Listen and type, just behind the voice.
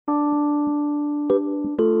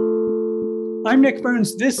I'm Nick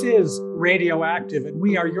Burns. This is Radioactive, and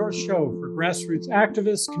we are your show for grassroots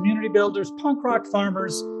activists, community builders, punk rock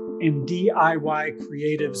farmers, and DIY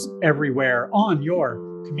creatives everywhere on your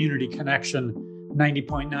community connection,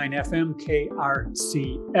 90.9 FM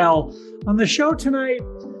KRCL. On the show tonight,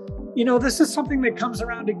 you know, this is something that comes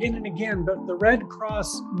around again and again, but the Red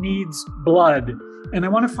Cross needs blood. And I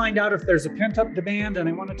want to find out if there's a pent-up demand, and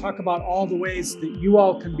I want to talk about all the ways that you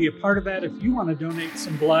all can be a part of that if you want to donate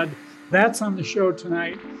some blood. That's on the show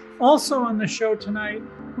tonight. Also on the show tonight,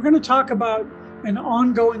 we're going to talk about an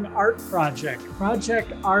ongoing art project,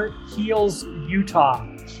 Project Art Heals Utah.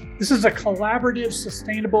 This is a collaborative,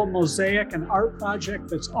 sustainable mosaic and art project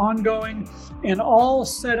that's ongoing and all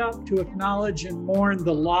set up to acknowledge and mourn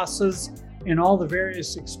the losses and all the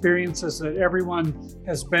various experiences that everyone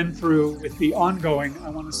has been through with the ongoing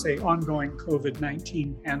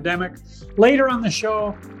COVID-19 pandemic. Later on the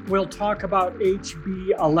show, we'll talk about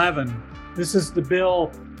HB 11. This is the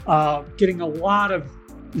bill getting a lot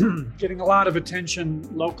of attention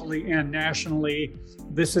locally and nationally.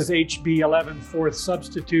 This is HB 11, fourth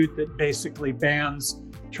substitute, that basically bans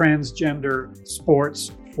transgender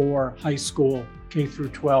sports for high school K through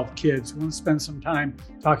 12 kids. We'll spend some time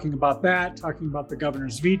talking about that, talking about the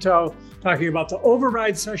governor's veto, talking about the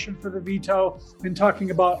override session for the veto, and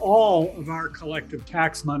talking about all of our collective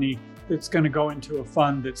tax money that's going to go into a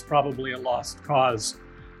fund that's probably a lost cause.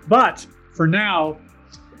 But for now,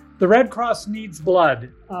 the Red Cross needs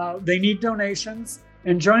blood. They need donations.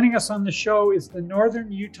 And joining us on the show is the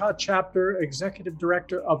Northern Utah Chapter Executive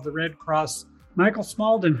Director of the Red Cross, Michael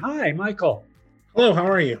Smalden. Hi, Michael. Hello, how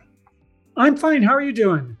are you? I'm fine. How are you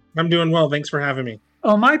doing? I'm doing well. Thanks for having me.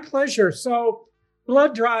 Oh, my pleasure. So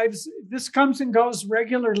blood drives, this comes and goes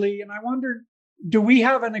regularly. And I wonder, do we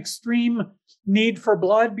have an extreme need for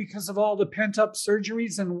blood because of all the pent-up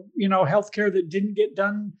surgeries and, healthcare that didn't get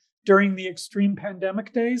done during the extreme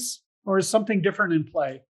pandemic days? Or is something different in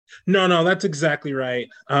play? No, that's exactly right.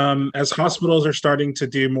 As hospitals are starting to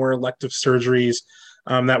do more elective surgeries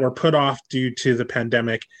that were put off due to the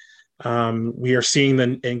pandemic, we are seeing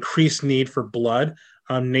the increased need for blood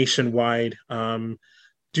nationwide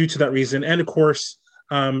due to that reason. And of course,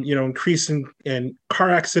 increase in car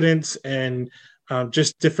accidents and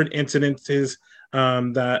just different incidences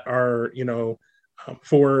that are,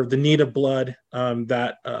 for the need of blood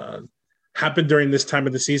that happened during this time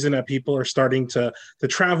of the season, that people are starting to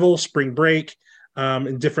travel, spring break,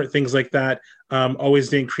 and different things like that. Always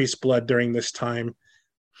the increased blood during this time.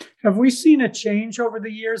 Have we seen a change over the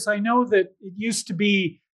years? I know that it used to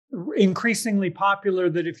be increasingly popular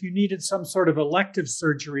that if you needed some sort of elective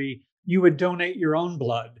surgery, you would donate your own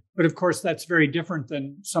blood. But of course, that's very different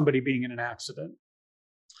than somebody being in an accident.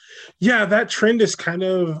 Yeah, that trend is kind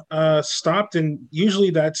of stopped. And usually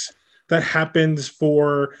that happens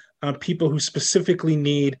for people who specifically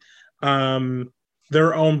need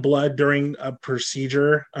their own blood during a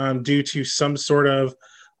procedure due to some sort of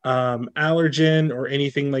allergen or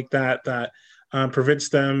anything like that prevents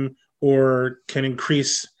them or can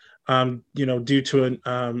increase, due to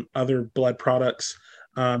other blood products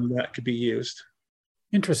that could be used.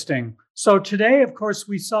 Interesting. So today, of course,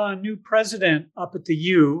 we saw a new president up at the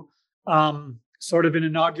U, sort of an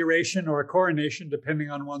inauguration or a coronation, depending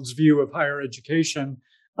on one's view of higher education,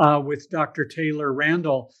 with Dr. Taylor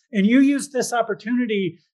Randall. And you used this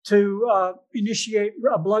opportunity to initiate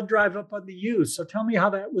a blood drive up on the U. So tell me how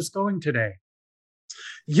that was going today.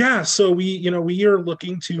 Yeah, so we are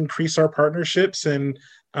looking to increase our partnerships and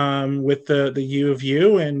with the U of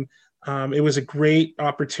U, and it was a great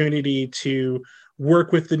opportunity to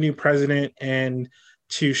work with the new president and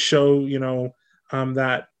to show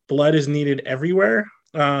that blood is needed everywhere,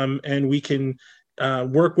 and we can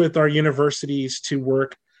work with our universities to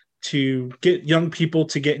get young people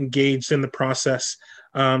to get engaged in the process,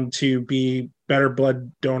 to be better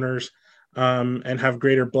blood donors and have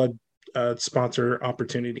greater blood sponsor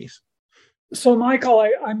opportunities. So, Michael,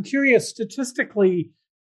 I'm curious, statistically,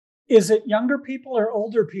 is it younger people or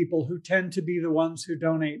older people who tend to be the ones who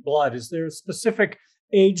donate blood? Is there a specific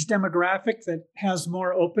age demographic that has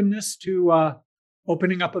more openness to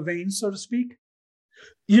opening up a vein, so to speak?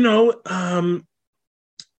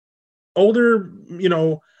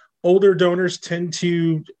 Older donors tend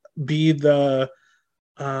to be the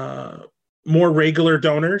more regular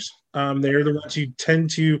donors. They're the ones who tend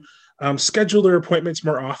to schedule their appointments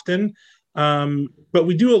more often. But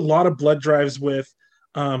we do a lot of blood drives with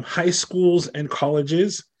high schools and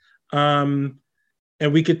colleges, and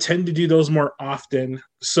we could tend to do those more often.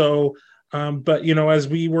 So, but as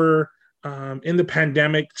we were in the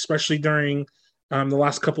pandemic, especially during the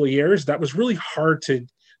last couple of years, that was really hard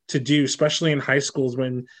to do, especially in high schools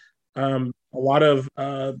when a lot of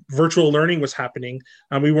virtual learning was happening,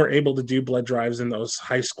 we weren't able to do blood drives in those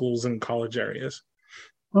high schools and college areas.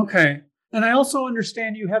 Okay. And I also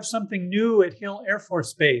understand you have something new at Hill Air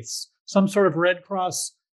Force Base, some sort of Red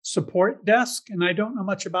Cross support desk. And I don't know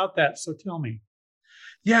much about that. So tell me.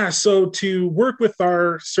 Yeah, so to work with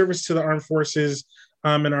our service to the armed forces,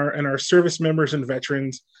 and our service members and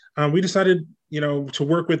veterans, we decided, to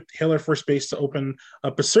work with Hill Air Force Base to open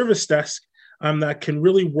up a service desk that can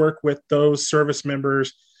really work with those service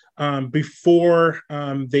members before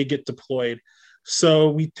they get deployed. So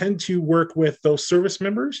we tend to work with those service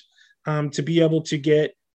members to be able to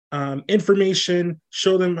get information,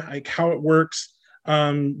 show them like how it works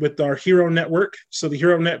with our Hero Network. So the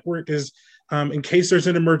Hero Network is in case there's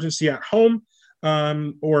an emergency at home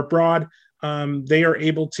or abroad, they are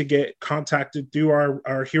able to get contacted through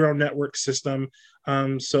our Hero Network system.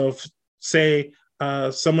 So if, say,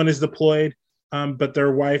 someone is deployed, but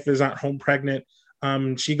their wife is at home pregnant,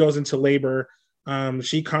 she goes into labor,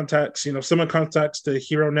 she contacts, someone contacts the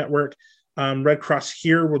Hero Network, Red Cross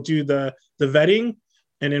here will do the vetting,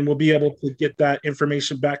 and then we'll be able to get that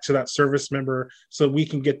information back to that service member so we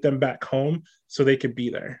can get them back home so they could be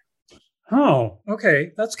there. Oh,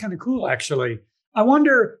 okay. That's kind of cool, actually. I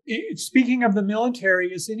wonder, speaking of the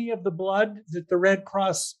military, is any of the blood that the Red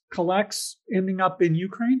Cross collects ending up in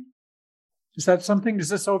Ukraine? Is that something, is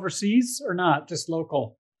this overseas or not, just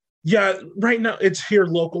local? Yeah, right now it's here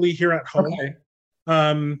locally, here at home. Okay.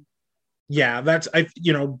 Yeah,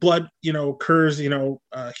 blood, occurs,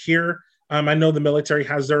 here. I know the military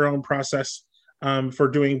has their own process for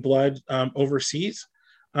doing blood overseas.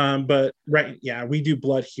 But we do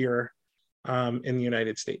blood here in the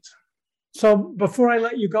United States. So before I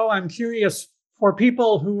let you go, I'm curious, for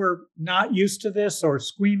people who are not used to this or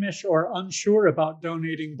squeamish or unsure about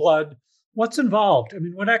donating blood, what's involved? I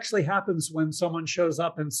mean, what actually happens when someone shows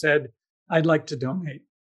up and said, I'd like to donate?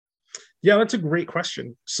 Yeah, that's a great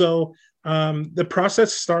question. So the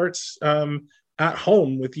process starts at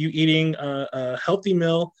home with you eating a healthy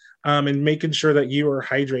meal and making sure that you are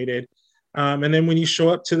hydrated. And then when you show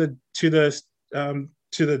up to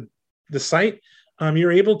the site,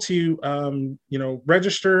 you're able to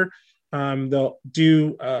register. They'll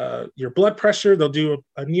do your blood pressure. They'll do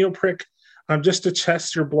a needle prick just to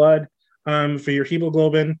test your blood for your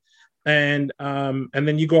hemoglobin, and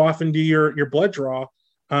then you go off and do your blood draw,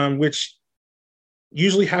 which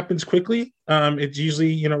usually happens quickly. It's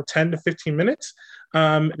usually 10 to 15 minutes,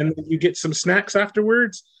 and then you get some snacks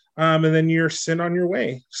afterwards, and then you're sent on your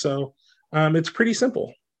way. So it's pretty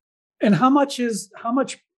simple. And how much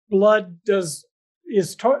blood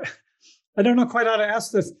I don't know quite how to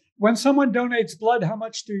ask this. When someone donates blood, how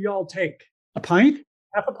much do y'all take? A pint?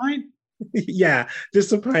 Half a pint? Yeah,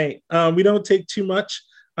 just a pint. We don't take too much.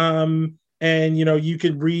 And you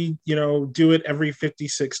could do it every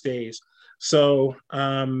 56 days. So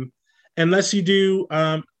unless you do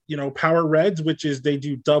Power Reds, which is they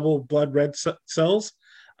do double blood red cells,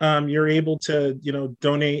 you're able to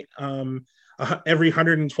donate every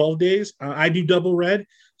 112 days. I do double red,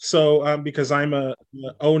 so because I'm a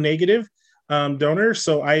O negative donor,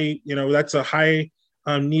 so that's a high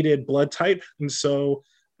needed blood type, and so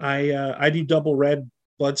I do double red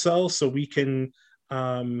blood cells so we can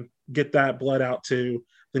get that blood out to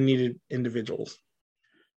the needed individuals.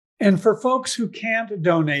 And for folks who can't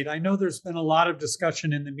donate, I know there's been a lot of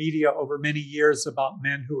discussion in the media over many years about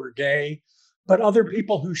men who are gay, but other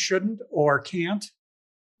people who shouldn't or can't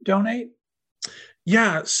donate?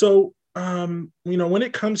 Yeah. So, when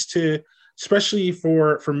it comes to, especially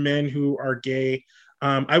for men who are gay,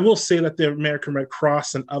 I will say that the American Red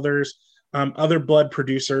Cross and others, other blood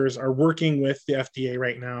producers are working with the FDA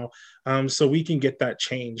right now, so we can get that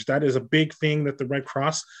change. That is a big thing that the Red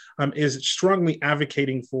Cross is strongly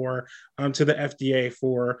advocating for to the FDA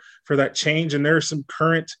for that change. And there are some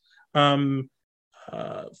current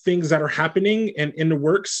things that are happening and in the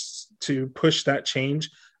works to push that change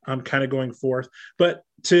kind of going forth. But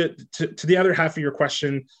to the other half of your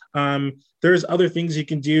question, there's other things you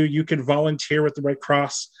can do. You can volunteer with the Red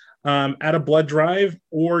Cross at a blood drive,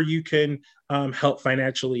 or you can help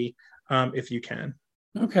financially if you can.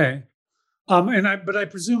 Okay. But I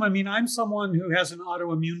presume, I'm someone who has an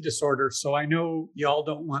autoimmune disorder, so I know y'all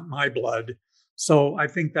don't want my blood. So I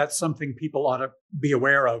think that's something people ought to be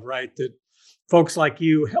aware of, right? That folks like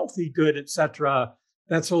you, healthy, good, et cetera,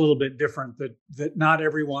 that's a little bit different, that not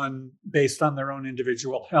everyone based on their own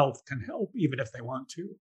individual health can help, even if they want to.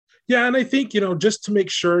 Yeah. And I think, just to make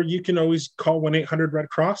sure, you can always call 1-800 Red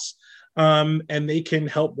Cross, and they can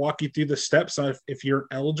help walk you through the steps on if you're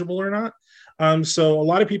eligible or not. So a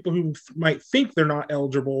lot of people who might think they're not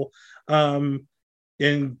eligible,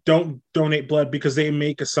 and don't donate blood because they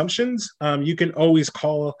make assumptions, you can always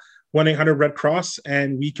call 1-800-Red Cross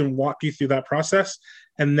and we can walk you through that process.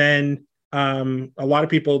 And then a lot of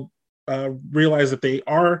people realize that they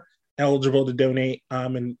are eligible to donate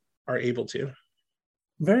and are able to.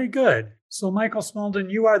 Very good. So Michael Smaldon,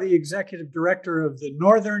 you are the executive director of the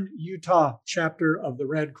Northern Utah chapter of the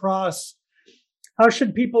Red Cross. How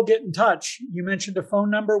should people get in touch? You mentioned a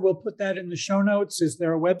phone number. We'll put that in the show notes. Is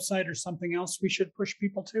there a website or something else we should push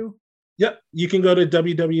people to? Yep. You can go to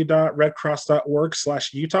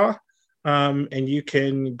www.redcross.org/Utah, and you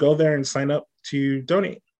can go there and sign up to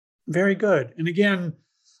donate. Very good. And again,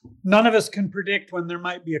 none of us can predict when there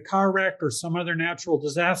might be a car wreck or some other natural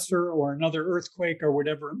disaster or another earthquake or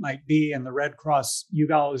whatever it might be. And the Red Cross,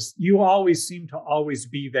 you always seem to always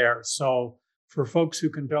be there. So for folks who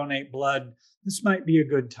can donate blood, this might be a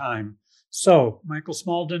good time. So Michael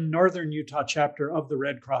Smaldon, Northern Utah chapter of the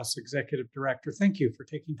Red Cross Executive Director, thank you for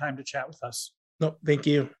taking time to chat with us. No, thank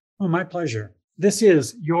you. Oh, my pleasure. This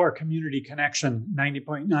is your Community Connection,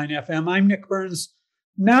 90.9 FM. I'm Nick Burns.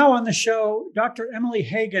 Now on the show, Dr. Emily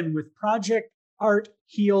Hagan with Project Art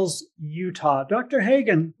Heals Utah. Dr.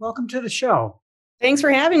 Hagan, welcome to the show. Thanks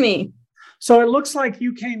for having me. So it looks like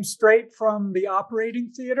you came straight from the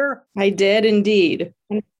operating theater. I did indeed.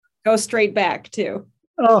 Go straight back too.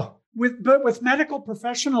 Oh, with medical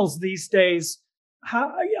professionals these days,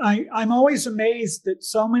 I'm always amazed that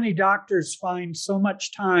so many doctors find so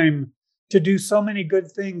much time to do so many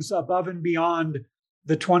good things above and beyond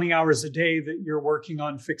the 20 hours a day that you're working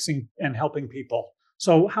on fixing and helping people.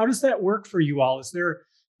 So how does that work for you all? Is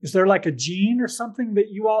there like a gene or something that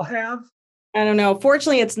you all have? I don't know.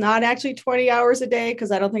 Fortunately, it's not actually 20 hours a day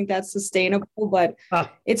because I don't think that's sustainable, but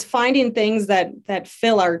it's finding things that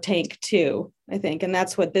fill our tank too, I think. And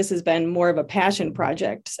that's what this has been, more of a passion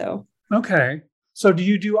project. So. Okay. So do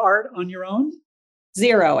you do art on your own?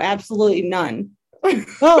 Zero, absolutely none.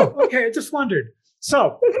 Oh, okay. I just wondered.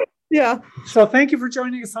 So. Yeah. So thank you for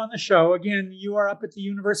joining us on the show. Again, you are up at the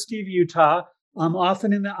University of Utah,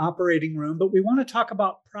 often in the operating room, but we want to talk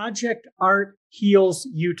about Project Art Heals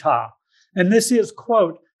Utah. And this is,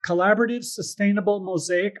 quote, collaborative, sustainable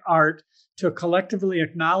mosaic art to collectively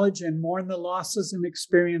acknowledge and mourn the losses and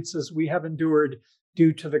experiences we have endured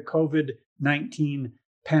due to the COVID-19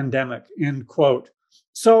 pandemic, end quote.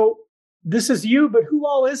 So this is you, but who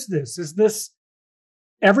all is this? Is this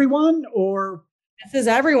everyone or? This is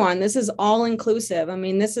everyone. This is all inclusive. I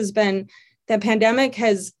mean, this has been, the pandemic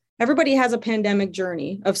everybody has a pandemic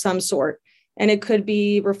journey of some sort. And it could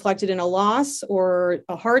be reflected in a loss or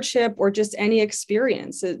a hardship or just any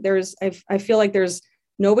experience. I feel like there's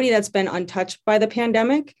nobody that's been untouched by the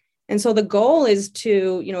pandemic. And so the goal is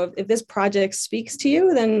to, if this project speaks to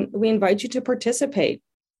you, then we invite you to participate.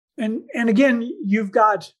 And again, you've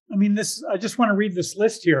got, I just want to read this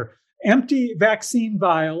list here. Empty vaccine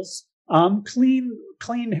vials, clean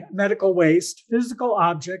medical waste, physical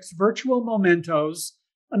objects, virtual mementos.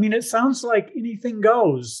 It sounds like anything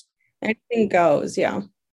goes. Anything goes, yeah.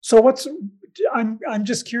 So I'm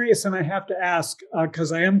just curious, and I have to ask,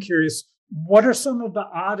 because I am curious, what are some of the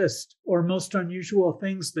oddest or most unusual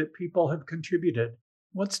things that people have contributed?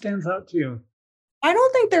 What stands out to you? I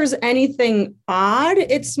don't think there's anything odd.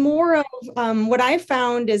 It's more of what I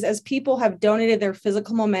found is as people have donated their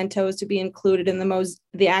physical mementos to be included in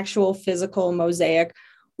the actual physical mosaic,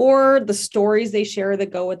 or the stories they share that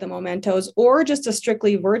go with the mementos, or just a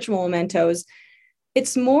strictly virtual mementos,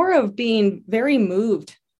 it's more of being very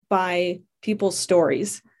moved by people's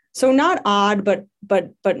stories. So not odd, but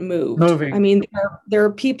moved. Moving. There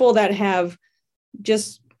are people that have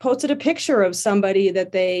just posted a picture of somebody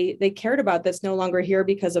that they cared about that's no longer here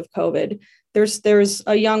because of COVID. There's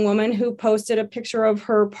a young woman who posted a picture of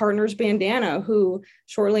her partner's bandana, who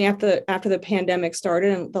shortly after the pandemic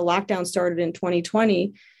started and the lockdown started in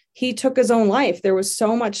 2020, he took his own life. There was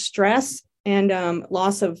so much stress and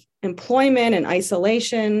loss of employment and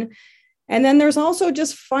isolation. And then there's also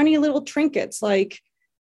just funny little trinkets like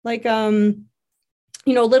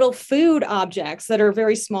little food objects that are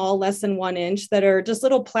very small, less than 1 inch, that are just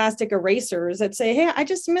little plastic erasers that say, hey, I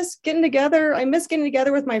just miss getting together. I miss getting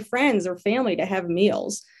together with my friends or family to have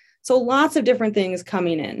meals. So lots of different things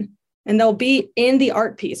coming in, and they'll be in the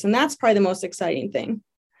art piece. And that's probably the most exciting thing.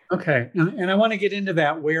 Okay. And I want to get into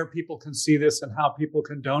that, where people can see this and how people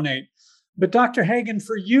can donate. But Dr. Hagan,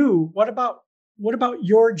 for you, what about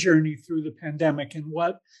your journey through the pandemic and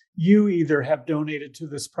what you either have donated to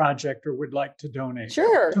this project or would like to donate?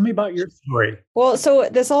 Sure. Tell me about your story. Well, so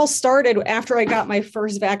this all started after I got my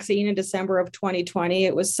first vaccine in December of 2020.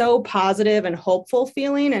 It was so positive and hopeful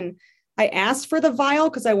feeling. And I asked for the vial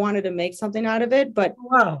because I wanted to make something out of it. But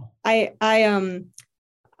wow. I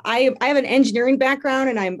I have an engineering background,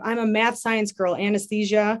 and I'm a math science girl,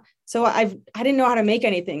 anesthesia. So I didn't know how to make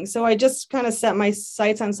anything. So I just kind of set my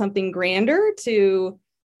sights on something grander to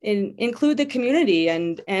include the community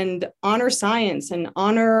and honor science and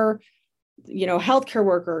honor, healthcare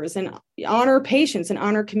workers and honor patients and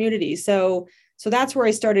honor communities. So that's where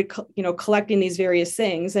I started, collecting these various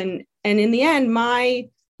things. And in the end, my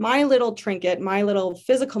little trinket, my little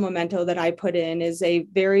physical memento that I put in is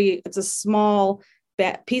it's a small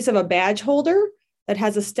piece of a badge holder that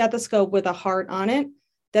has a stethoscope with a heart on it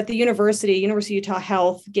that the University of Utah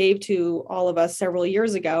Health gave to all of us several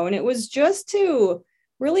years ago. And it was just to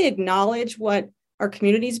really acknowledge what our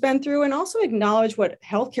community's been through and also acknowledge what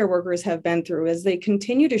healthcare workers have been through as they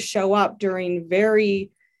continue to show up during very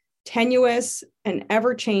tenuous and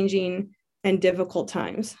ever-changing and difficult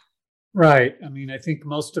times. Right. I mean, I think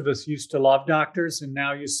most of us used to love doctors, and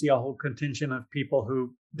now you see a whole contingent of people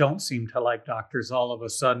who don't seem to like doctors all of a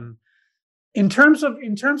sudden. In terms of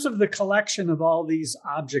the collection of all these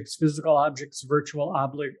objects, physical objects, virtual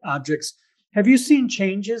objects, have you seen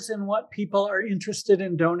changes in what people are interested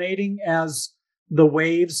in donating as the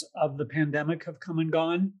waves of the pandemic have come and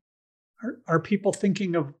gone? Are people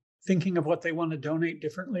thinking of what they want to donate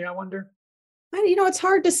differently, I wonder? It's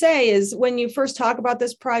hard to say. Is when you first talk about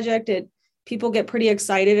this project, people get pretty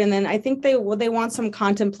excited, and then I think they want some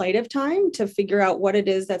contemplative time to figure out what it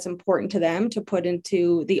is that's important to them to put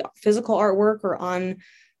into the physical artwork or on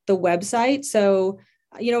the website. So,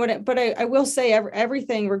 but I will say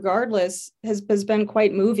everything, regardless, has been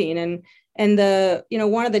quite moving, and the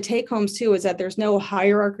one of the take homes too is that there's no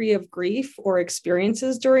hierarchy of grief or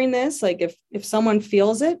experiences during this. Like if someone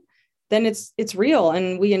feels it, then it's real,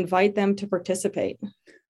 and we invite them to participate.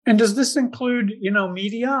 And does this include,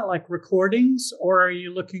 media like recordings, or are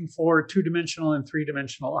you looking for 2-dimensional and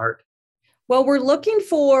 3-dimensional art? Well, we're looking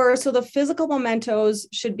so the physical mementos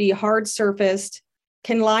should be hard surfaced,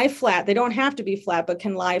 can lie flat. They don't have to be flat, but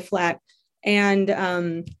can lie flat,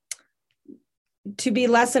 and to be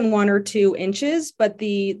less than 1 or 2 inches. But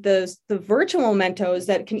the virtual mementos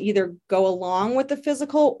that can either go along with the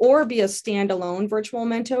physical or be a standalone virtual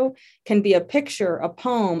memento can be a picture, a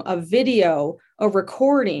poem, a video, a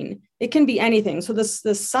recording. It can be anything. So the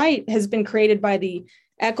site has been created by the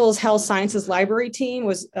Eccles Health Sciences Library team,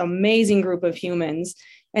 was an amazing group of humans,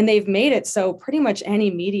 and they've made it so pretty much any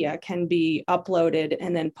media can be uploaded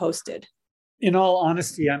and then posted. In all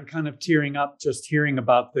honesty, I'm kind of tearing up just hearing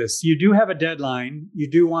about this. You do have a deadline. You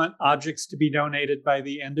do want objects to be donated by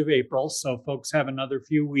the end of April, so folks have another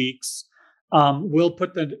few weeks. We'll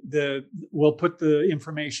put the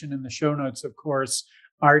information in the show notes, of course.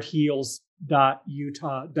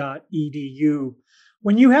 artheals.utah.edu.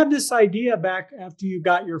 When you had this idea back after you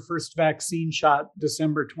got your first vaccine shot,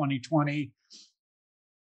 December 2020,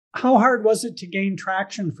 how hard was it to gain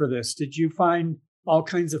traction for this? Did you find all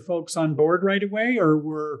kinds of folks on board right away, or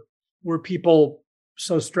were people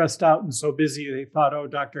so stressed out and so busy they thought, oh,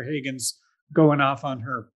 Dr. Hagan's going off on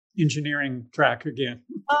her engineering track again?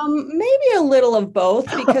 Maybe a little of both,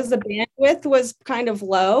 because the bandwidth was kind of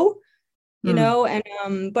low,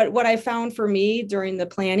 but what I found for me during the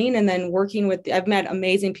planning and then working with, I've met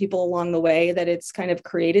amazing people along the way, that it's kind of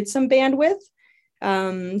created some bandwidth.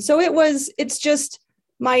 So it's just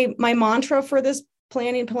my mantra for this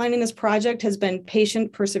planning this project has been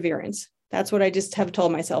patient perseverance. That's what I just have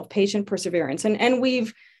told myself, patient perseverance. And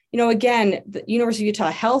we've, again, the University of Utah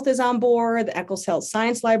Health is on board. The Eccles Health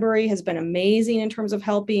Science Library has been amazing in terms of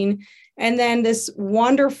helping. And then this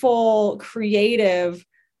wonderful creative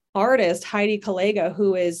artist, Heidi Kalega,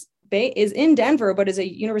 who is in Denver, but is a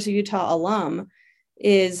University of Utah alum,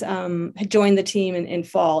 joined the team in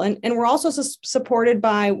fall. And we're also supported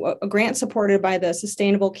by a grant supported by the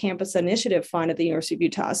Sustainable Campus Initiative Fund at the University of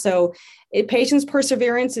Utah. So patience,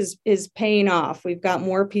 perseverance is paying off. We've got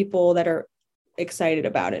more people that are excited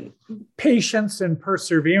about it. Patience and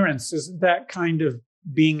perseverance, isn't that kind of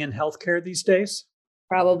being in healthcare these days?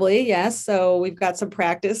 Probably, yes. So we've got some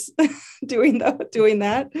practice doing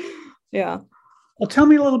that. Yeah. Well, tell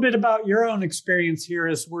me a little bit about your own experience here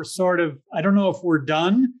as we're I don't know if we're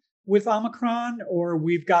done with Omicron or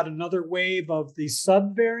we've got another wave of the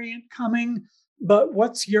subvariant coming, but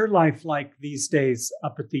what's your life like these days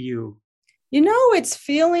up at the U? It's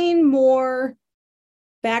feeling more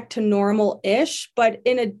back to normal-ish, but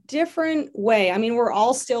in a different way. I mean, we're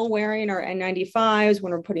all still wearing our N95s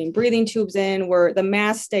when we're putting breathing tubes in, where the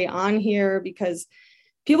masks stay on here because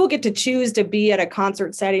people get to choose to be at a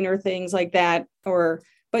concert setting or things like that,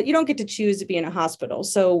 but you don't get to choose to be in a hospital.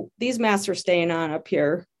 So these masks are staying on up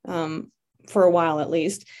here for a while at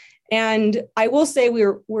least. And I will say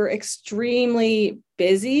we're extremely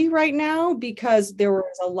busy right now because there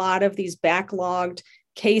was a lot of these backlogged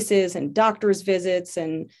cases and doctor's visits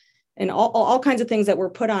and all kinds of things that were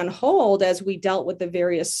put on hold as we dealt with the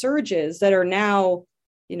various surges that are now,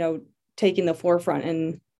 taking the forefront,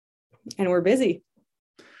 and we're busy.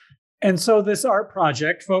 And so this art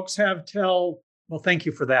project, folks well, thank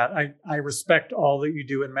you for that. I respect all that you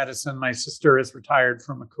do in medicine. My sister is retired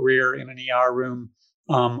from a career in an ER room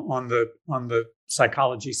on the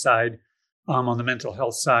psychology side, on the mental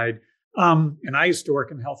health side. And I used to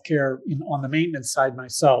work in healthcare on the maintenance side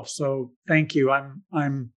myself. So thank you.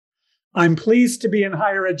 I'm pleased to be in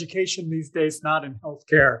higher education these days, not in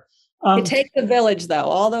healthcare. It takes a village, though.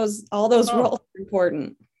 All those roles are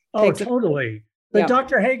important. Totally. But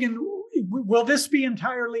Dr. Hagen, will this be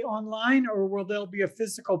entirely online, or will there be a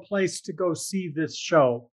physical place to go see this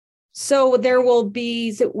show? So there will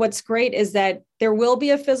be, what's great is that there will be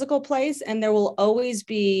a physical place, and there will always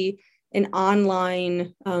be an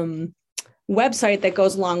online website that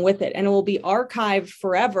goes along with it. And it will be archived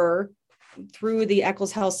forever through the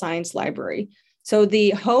Eccles Health Science Library. So the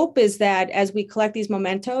hope is that as we collect these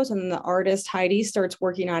mementos and the artist Heidi starts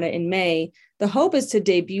working on it in May, the hope is to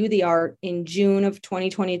debut the art in June of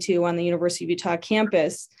 2022 on the University of Utah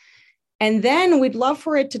campus. And then we'd love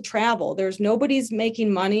for it to travel. Nobody's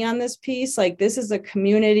making money on this piece. Like, this is a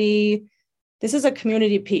community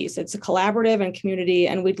piece. It's a collaborative and community,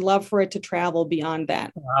 and we'd love for it to travel beyond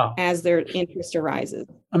that. Wow. As their interest arises.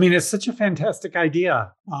 I mean, it's such a fantastic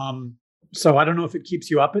idea. So I don't know if it keeps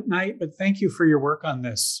you up at night, but thank you for your work on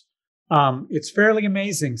this. It's fairly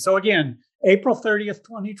amazing. So again, April 30th,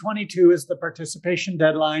 2022 is the participation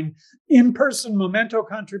deadline. In-person memento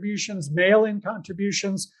contributions, mail-in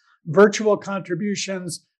contributions, virtual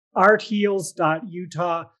contributions,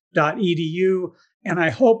 artheals.utah.edu. And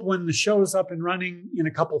I hope when the show's up and running in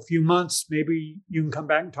a few months, maybe you can come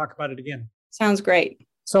back and talk about it again. Sounds great.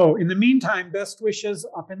 So in the meantime, best wishes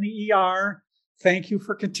up in the ER. Thank you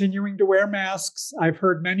for continuing to wear masks. I've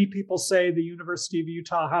heard many people say the University of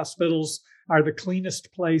Utah hospitals are the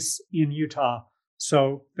cleanest place in Utah.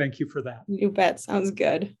 So thank you for that. You bet. Sounds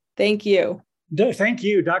good. Thank you. Thank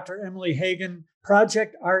you, Dr. Emily Hagen.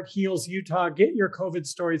 Project Art Heals Utah. Get your COVID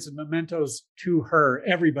stories and mementos to her,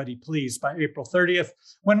 everybody, please, by April 30th.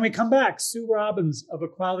 When we come back, Sue Robbins of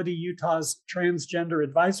Equality Utah's Transgender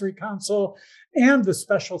Advisory Council and the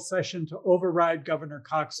special session to override Governor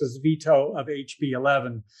Cox's veto of HB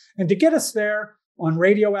 11. And to get us there on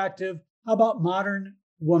Radioactive, how about Modern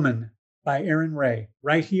Woman by Erin Ray,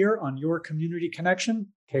 right here on your Community Connection,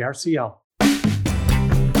 KRCL.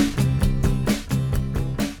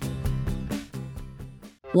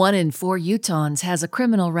 1 in 4 Utahns has a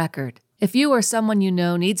criminal record. If you or someone you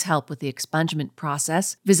know needs help with the expungement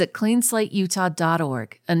process, visit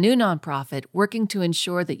cleanslateutah.org, a new nonprofit working to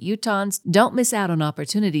ensure that Utahns don't miss out on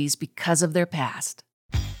opportunities because of their past.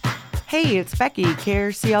 Hey, it's Becky,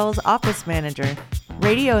 KRCL's office manager.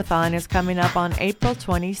 Radiothon is coming up on April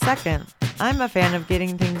 22nd. I'm a fan of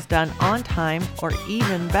getting things done on time, or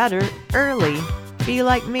even better, early. Be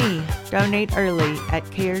like me. Donate early at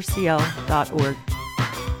krcl.org.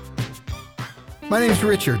 My name's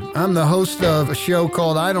Richard. I'm the host of a show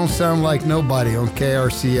called I Don't Sound Like Nobody on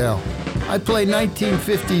KRCL. I play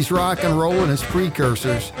 1950s rock and roll and its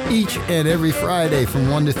precursors each and every Friday from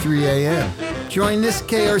 1 to 3 a.m. Join this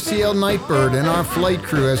KRCL Nightbird and our flight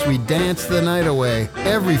crew as we dance the night away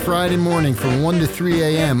every Friday morning from 1 to 3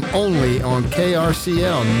 a.m. only on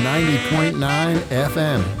KRCL 90.9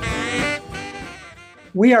 FM.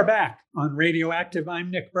 We are back on Radioactive.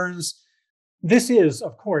 I'm Nick Burns. This is,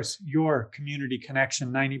 of course, your Community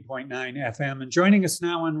Connection 90.9 FM. And joining us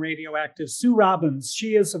now on Radioactive, Sue Robbins.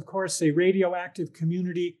 She is, of course, a Radioactive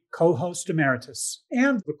Community co-host emeritus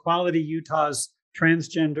and Equality Utah's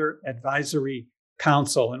Transgender Advisory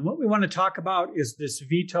Council. And what we want to talk about is this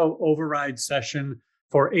veto override session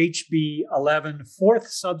for HB 11,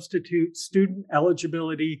 fourth substitute student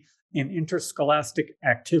eligibility in interscholastic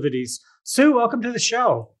activities. Sue, welcome to the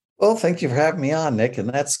show. Well, thank you for having me on, Nick. And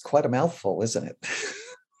that's quite a mouthful, isn't it?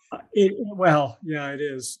 Well, yeah, it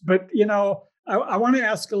is. But, you know, I want to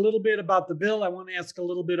ask a little bit about the bill. I want to ask a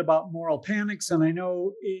little bit about moral panics. And I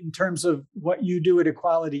know in terms of what you do at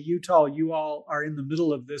Equality Utah, you all are in the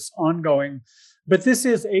middle of this ongoing. But this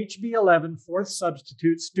is HB 11, fourth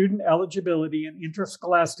substitute student eligibility in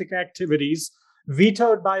interscholastic activities,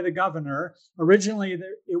 vetoed by the governor. Originally,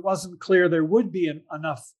 it wasn't clear there would be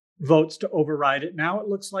enough votes to override it. Now it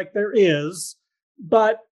looks like there is.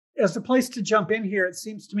 But as a place to jump in here, it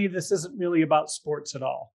seems to me this isn't really about sports at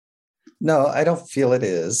all. No, I don't feel it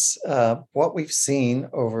is. What we've seen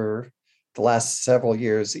over the last several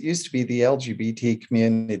years. It used to be the LGBT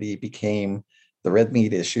community became the red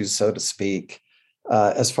meat issues, so to speak,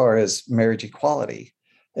 as far as marriage equality.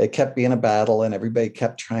 It kept being a battle and everybody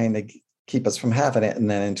kept trying to keep us from having it. And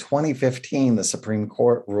then in 2015, the Supreme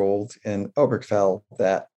Court ruled in Obergefell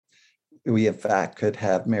that we, in fact, could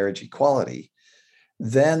have marriage equality.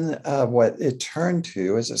 Then what it turned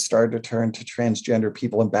to is it started to turn to transgender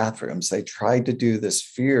people in bathrooms. They tried to do this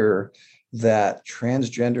fear that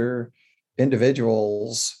transgender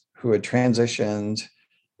individuals who had transitioned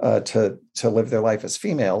to live their life as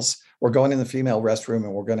females were going in the female restroom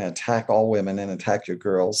and we're going to attack all women and attack your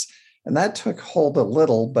girls. And that took hold a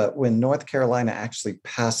little, but when North Carolina actually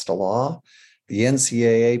passed a law, the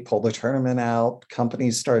NCAA pulled the tournament out,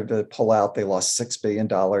 companies started to pull out, they lost $6 billion.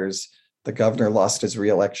 The governor lost his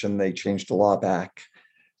reelection, they changed the law back.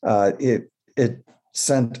 It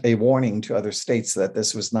sent a warning to other states that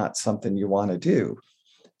this was not something you want to do.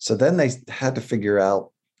 So then they had to figure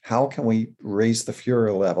out, how can we raise the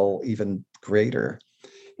furor level even greater?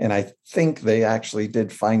 And I think they actually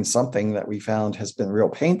did find something that we found has been real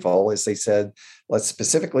painful, is they said, let's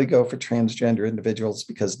specifically go for transgender individuals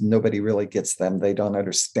because nobody really gets them. They don't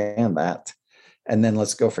understand that. And then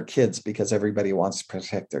let's go for kids because everybody wants to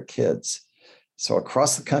protect their kids. So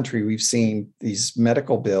across the country, we've seen these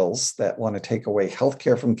medical bills that want to take away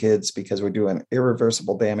healthcare from kids because we're doing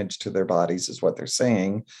irreversible damage to their bodies, is what they're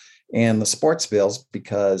saying. And the sports bills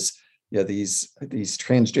because these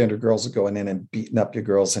transgender girls are going in and beating up your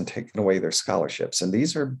girls and taking away their scholarships. And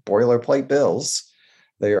these are boilerplate bills.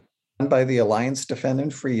 They are run by the Alliance Defending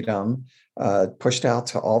Freedom, pushed out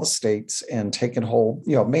to all the states and taken hold,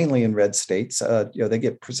 mainly in red states. They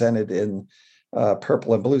get presented in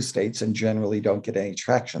purple and blue states and generally don't get any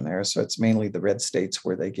traction there. So it's mainly the red states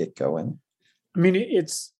where they get going. I mean,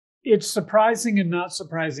 it's surprising and not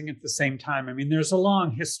surprising at the same time. I mean, there's a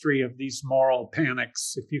long history of these moral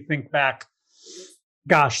panics. If you think back,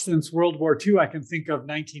 since World War II, I can think of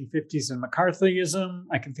 1950s and McCarthyism.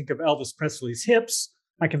 I can think of Elvis Presley's hips.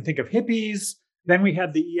 I can think of hippies. Then we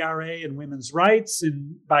had the ERA and women's rights.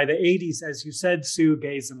 And by the 80s, as you said, Sue,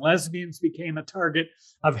 gays and lesbians became a target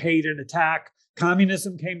of hate and attack.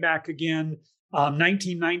 Communism came back again.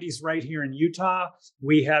 1990s, right here in Utah,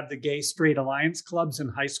 we had the Gay Straight Alliance clubs in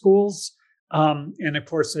high schools. And of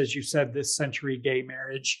course, as you said, this century gay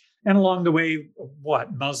marriage. And along the way,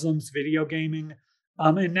 Muslims, video gaming.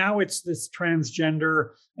 And now it's this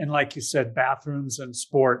transgender and, like you said, bathrooms and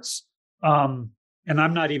sports. And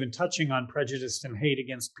I'm not even touching on prejudice and hate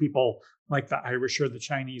against people like the Irish or the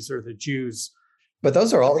Chinese or the Jews. But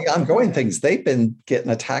those are all the ongoing things. They've been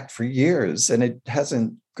getting attacked for years and it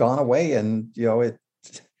hasn't gone away. And,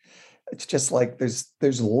 it's just like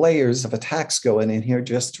there's layers of attacks going in here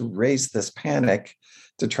just to raise this panic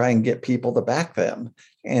to try and get people to back them.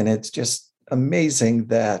 And it's just amazing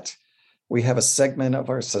that we have a segment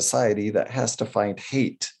of our society that has to find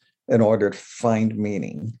hate in order to find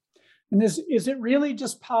meaning. And is it really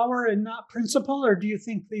just power and not principle? Or do you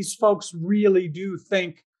think these folks really do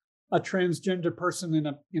think a transgender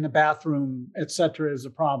person in a bathroom, et cetera, is a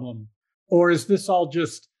problem? Or is this all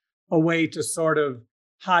just a way to sort of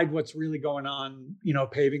hide what's really going on,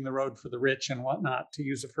 paving the road for the rich and whatnot, to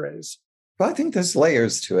use a phrase? Well, I think there's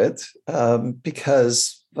layers to it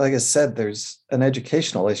because, like I said, there's an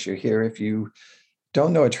educational issue here. If you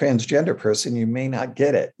don't know a transgender person, you may not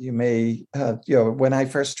get it. You may, when I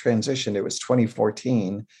first transitioned, it was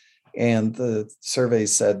 2014. And the survey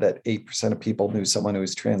said that 8% of people knew someone who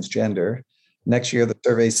was transgender. Next year, the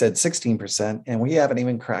survey said 16%, and we haven't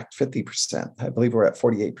even cracked 50%. I believe we're at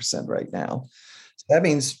 48% right now. So that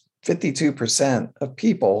means 52% of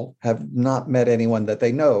people have not met anyone that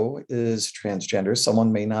they know is transgender.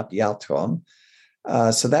 Someone may not be out to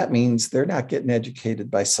them. So that means they're not getting educated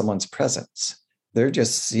by someone's presence. They're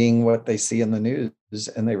just seeing what they see in the news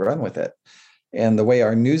and they run with it. And the way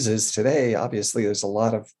our news is today, obviously, there's a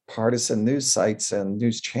lot of partisan news sites and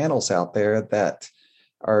news channels out there that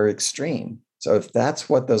are extreme. So if that's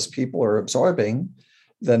what those people are absorbing,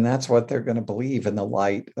 then that's what they're going to believe in the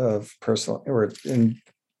light of personal or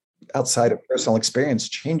outside of personal experience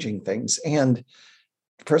changing things. And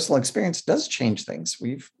personal experience does change things.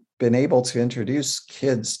 We've been able to introduce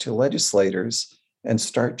kids to legislators and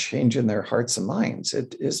start changing their hearts and minds.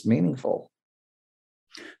 It is meaningful.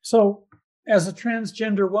 So as a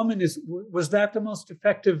transgender woman, was that the most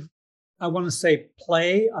effective, I want to say,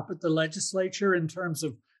 play up at the legislature in terms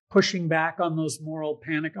of pushing back on those moral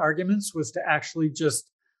panic arguments, was to actually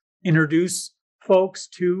just introduce folks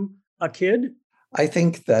to a kid? I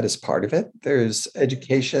think that is part of it. There's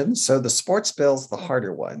education. So the sports bill is the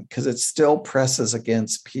harder one because it still presses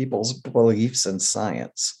against people's beliefs in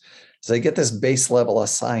science. So they get this base level of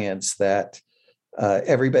science that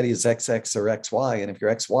everybody is XX or XY. And if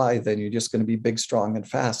you're XY, then you're just going to be big, strong, and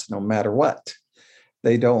fast no matter what.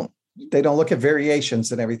 They don't look at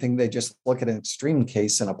variations and everything. They just look at an extreme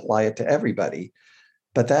case and apply it to everybody.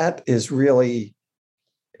 But that is really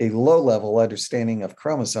a low-level understanding of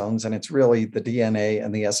chromosomes, and it's really the DNA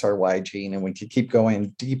and the SRY gene. And we can keep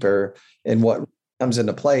going deeper in what comes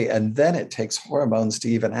into play. And then it takes hormones to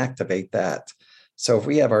even activate that. So if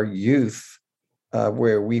we have our youth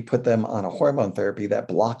where we put them on a hormone therapy that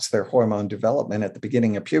blocks their hormone development at the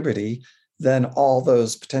beginning of puberty, then all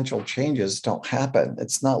those potential changes don't happen.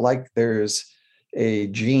 It's not like there's a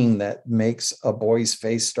gene that makes a boy's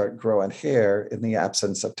face start growing hair in the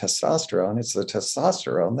absence of testosterone. It's the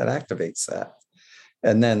testosterone that activates that.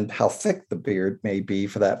 And then how thick the beard may be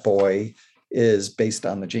for that boy is based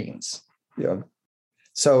on the genes.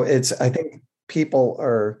 So I think people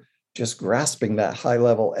are just grasping that high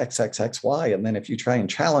level XXXY. And then if you try and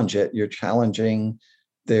challenge it, you're challenging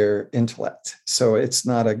their intellect. So I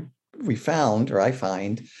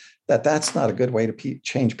find that that's not a good way to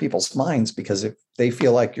change people's minds, because if they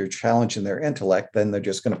feel like you're challenging their intellect, then they're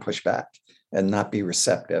just going to push back and not be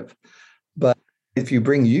receptive. But if you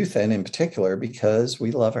bring youth in particular, because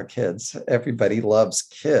we love our kids, everybody loves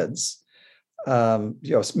kids.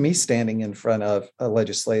 Me standing in front of a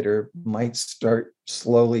legislator might start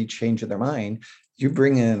slowly changing their mind. You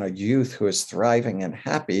bring in a youth who is thriving and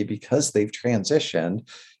happy because they've transitioned,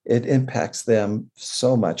 it impacts them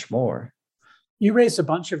so much more. You raised a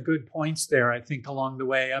bunch of good points there, I think, along the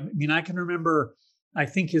way. I mean, I can remember, I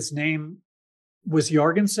think his name was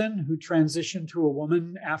Jorgensen, who transitioned to a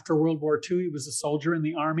woman after World War II. He was a soldier in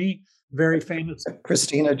the Army, very famous.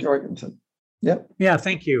 Christina Jorgensen. Yep. Yeah,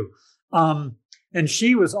 thank you. And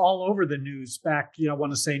she was all over the news back, I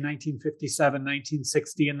want to say 1957,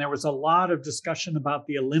 1960. And there was a lot of discussion about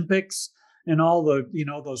the Olympics and all the,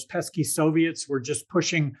 those pesky Soviets were just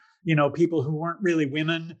pushing, people who weren't really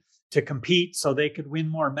women to compete so they could win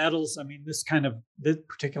more medals. I mean, this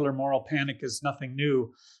particular moral panic is nothing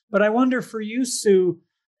new. But I wonder for you, Sue,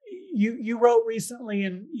 you wrote recently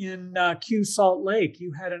in Q Salt Lake,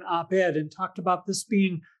 you had an op-ed and talked about this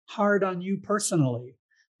being hard on you personally.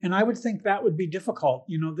 And I would think that would be difficult.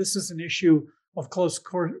 This is an issue of close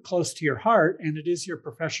to your heart, and it is your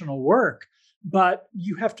professional work. But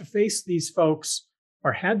you have to face these folks,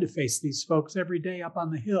 or had to face these folks every day up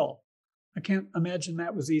on the Hill. I can't imagine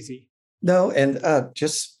that was easy. No, and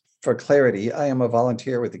just for clarity, I am a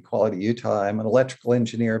volunteer with Equality Utah. I'm an electrical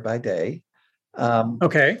engineer by day.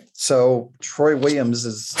 Okay. So Troy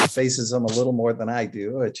Williams faces them a little more than I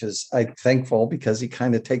do, which is I'm thankful, because he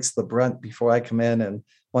kind of takes the brunt before I come in, and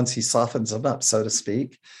once he softens them up, so to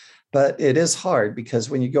speak. But it is hard, because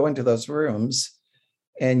when you go into those rooms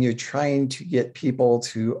and you're trying to get people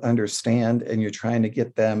to understand, and you're trying to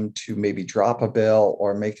get them to maybe drop a bill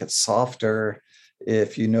or make it softer,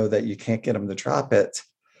 if you know that you can't get them to drop it,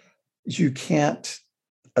 you can't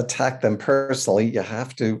attack them personally. You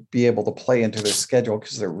have to be able to play into their schedule,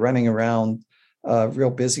 because they're running around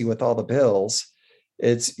real busy with all the bills.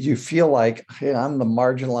 You feel like, hey, I'm the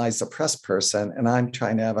marginalized, oppressed person, and I'm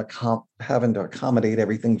trying to having to accommodate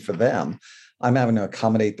everything for them. I'm having to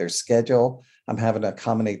accommodate their schedule. I'm having to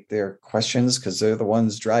accommodate their questions, because they're the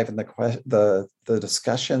ones driving the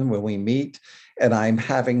discussion when we meet. And I'm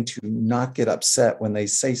having to not get upset when they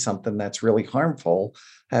say something that's really harmful.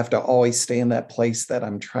 I have to always stay in that place that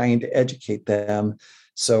I'm trying to educate them.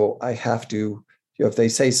 So I have to, if they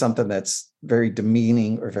say something that's very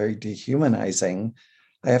demeaning or very dehumanizing,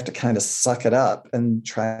 I have to kind of suck it up and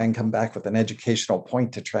try and come back with an educational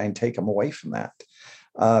point to try and take them away from that.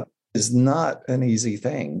 Is not an easy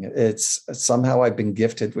thing. It's somehow I've been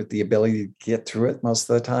gifted with the ability to get through it most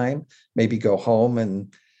of the time, maybe go home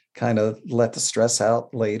and kind of let the stress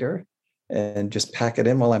out later and just pack it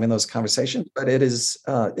in while I'm in those conversations. But it is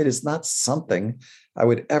not something I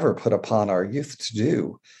would ever put upon our youth to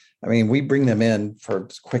do. I mean, we bring them in for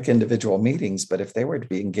quick individual meetings, but if they were to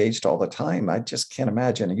be engaged all the time, I just can't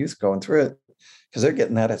imagine a youth going through it, because they're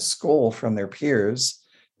getting that at school from their peers.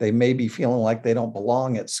 They may be feeling like they don't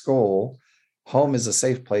belong at school. Home is a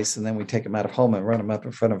safe place. And then we take them out of home and run them up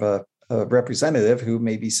in front of a representative who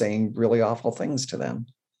may be saying really awful things to them.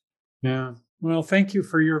 Yeah. Well, thank you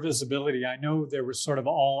for your visibility. I know there was sort of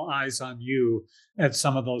all eyes on you at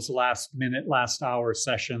some of those last hour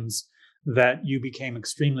sessions that you became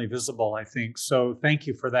extremely visible, I think. So thank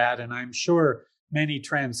you for that. And I'm sure many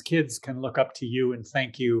trans kids can look up to you and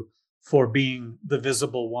thank you for being the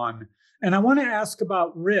visible one. And I want to ask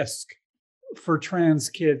about risk for trans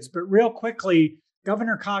kids, but real quickly,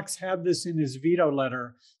 Governor Cox had this in his veto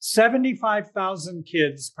letter. 75,000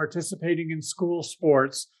 kids participating in school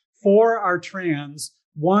sports. 4 are trans.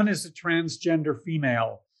 1 is a transgender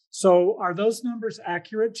female. So are those numbers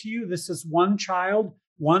accurate to you? This is 1 child,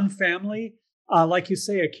 1 family. Like you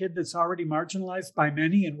say, a kid that's already marginalized by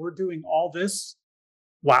many, and we're doing all this.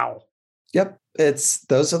 Wow. Yep.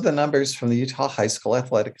 Those are the numbers from the Utah High School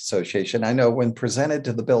Athletic Association. I know when presented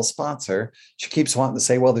to the bill sponsor, she keeps wanting to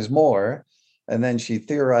say, well, there's more. And then she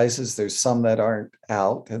theorizes there's some that aren't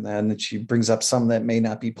out. And then she brings up some that may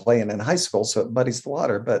not be playing in high school. So it muddies the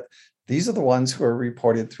water. But these are the ones who are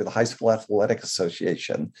reported through the High School Athletic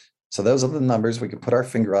Association. So those are the numbers we can put our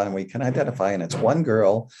finger on and we can identify. And it's 1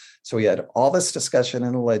 girl. So we had all this discussion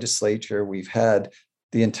in the legislature. We've had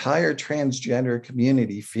the entire transgender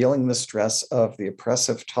community feeling the stress of the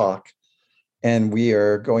oppressive talk. And we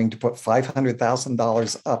are going to put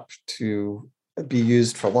 $500,000 up to be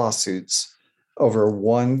used for lawsuits over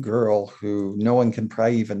 1 girl who no one can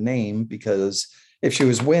probably even name, because if she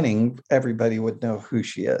was winning, everybody would know who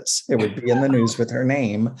she is. It would be in the news with her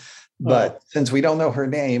name. But since we don't know her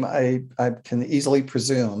name, I can easily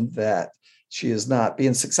presume that she is not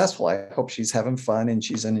being successful. I hope she's having fun and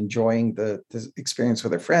she's enjoying the experience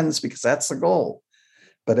with her friends, because that's the goal.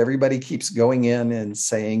 But everybody keeps going in and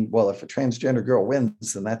saying, well, if a transgender girl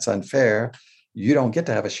wins, then that's unfair. You don't get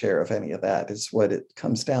to have a share of any of that, is what it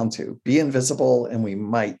comes down to. Be invisible and we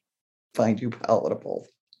might find you palatable.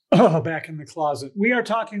 Oh, back in the closet. We are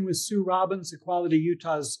talking with Sue Robbins, Equality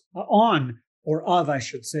Utah's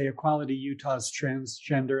Equality Utah's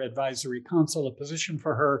Transgender Advisory Council, a position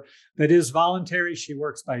for her that is voluntary. She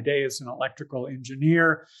works by day as an electrical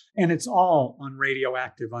engineer, and it's all on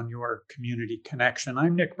Radioactive on your community connection.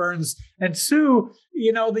 I'm Nick Burns. And Sue,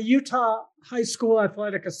 the Utah High School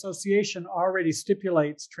Athletic Association already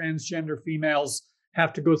stipulates transgender females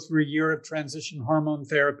have to go through a year of transition hormone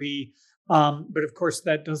therapy. But of course,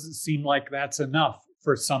 that doesn't seem like that's enough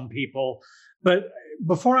for some people. But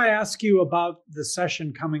before I ask you about the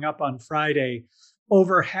session coming up on Friday,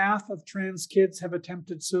 over half of trans kids have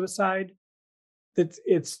attempted suicide.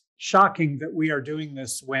 It's shocking that we are doing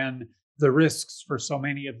this when the risks for so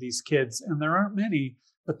many of these kids, and there aren't many,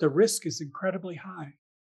 but the risk is incredibly high.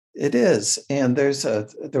 It is, and there was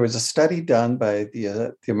a study done by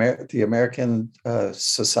the American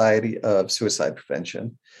Society of Suicide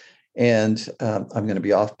Prevention, and I'm going to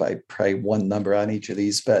be off by probably 1 number on each of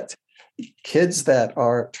these, but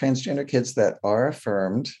transgender kids that are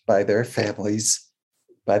affirmed by their families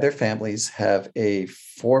have a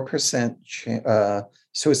 4%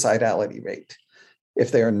 suicidality rate.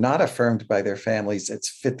 If they are not affirmed by their families,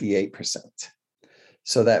 it's 58%.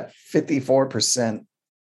 So that 54%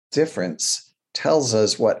 difference tells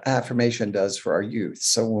us what affirmation does for our youth.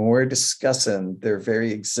 So when we're discussing their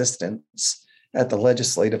very existence at the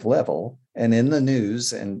legislative level and in the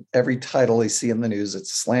news, and every title they see in the news, it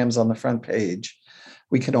slams on the front page,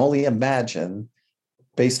 we can only imagine,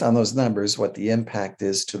 based on those numbers, what the impact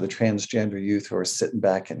is to the transgender youth who are sitting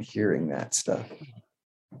back and hearing that stuff.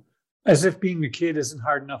 As if being a kid isn't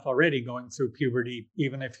hard enough already, going through puberty,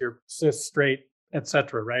 even if you're cis, straight,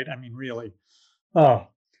 etc. Right? I mean, really.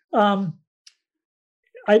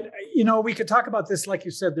 We could talk about this, like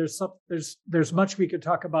you said. There's much we could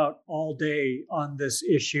talk about all day on this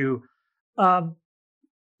issue.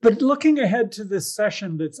 But looking ahead to this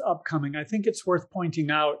session that's upcoming, I think it's worth pointing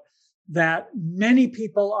out that many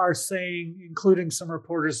people are saying, including some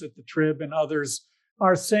reporters at the Trib and others,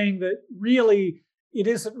 are saying that really it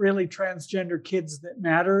isn't really transgender kids that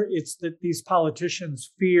matter. It's that these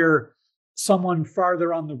politicians fear someone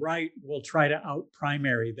farther on the right will try to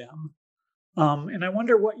out-primary them. And I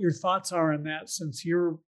wonder what your thoughts are on that, since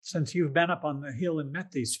you've been up on the Hill and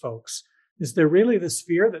met these folks. Is there really this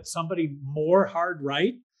fear that somebody more hard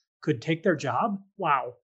right could take their job?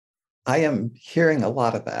 Wow. I am hearing a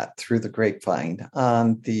lot of that through the grapevine.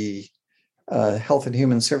 On the Health and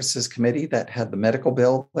Human Services Committee that had the medical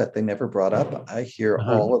bill that they never brought up, I hear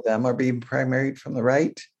all of them are being primaried from the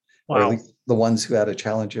right. Wow. Or at least the ones who had a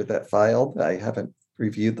challenger that filed. I haven't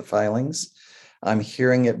reviewed the filings. I'm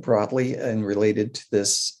hearing it broadly and related to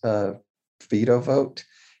this veto vote.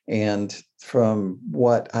 And from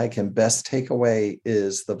what I can best take away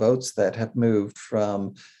is the votes that have moved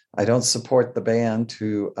from I don't support the ban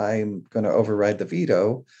to I'm going to override the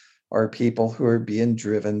veto are people who are being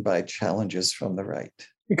driven by challenges from the right.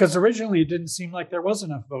 Because originally it didn't seem like there was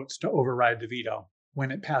enough votes to override the veto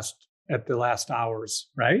when it passed at the last hours,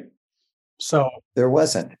 right? So there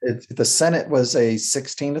wasn't. The Senate was a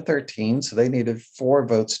 16-13, so they needed 4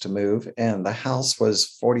 votes to move, and the House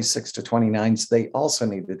was 46-29, so they also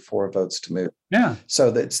needed 4 votes to move. yeah. So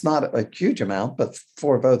it's not a huge amount, but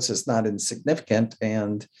 4 votes is not insignificant.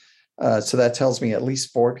 And so that tells me at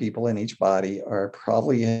least 4 people in each body are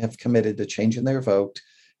probably have committed to changing their vote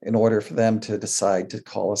in order for them to decide to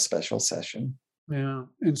call a special session. Yeah.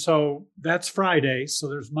 And so that's Friday. So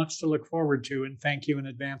there's much to look forward to. And thank you in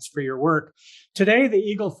advance for your work. Today, the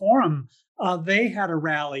Eagle Forum, they had a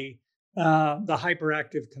rally, the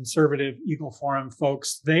hyperactive conservative Eagle Forum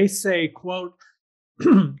folks. They say, quote,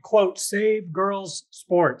 quote, save girls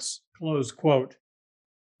sports, close quote.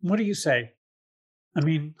 What do you say? I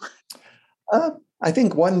mean, I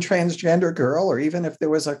think one transgender girl, or even if there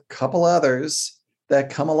was a couple others that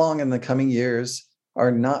come along in the coming years,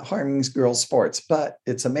 are not harming girls' sports. But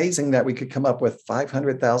it's amazing that we could come up with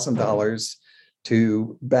 $500,000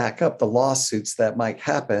 to back up the lawsuits that might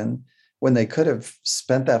happen when they could have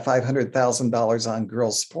spent that $500,000 on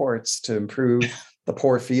girls' sports to improve the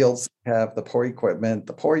poor fields, have the poor equipment,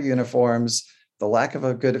 the poor uniforms, the lack of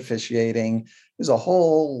a good officiating. There's a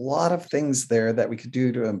whole lot of things there that we could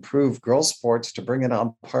do to improve girls' sports, to bring it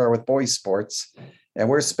on par with boys' sports. And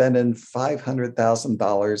we're spending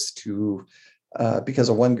 $500,000 to because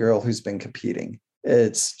of one girl who's been competing.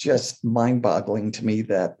 It's just mind-boggling to me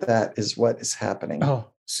that that is what is happening. Oh,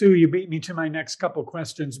 Sue, you beat me to my next couple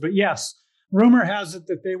questions. But yes, rumor has it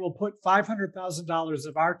that they will put $500,000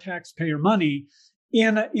 of our taxpayer money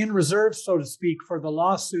in reserve, so to speak, for the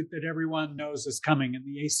lawsuit that everyone knows is coming. And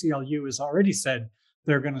the ACLU has already said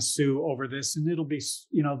they're going to sue over this. And it'll be,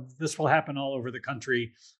 this will happen all over the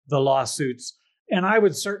country, the lawsuits. And I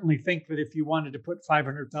would certainly think that if you wanted to put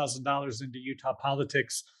 $500,000 into Utah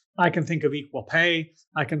politics, I can think of equal pay.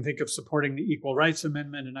 I can think of supporting the Equal Rights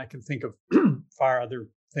Amendment, and I can think of far other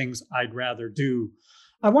things I'd rather do.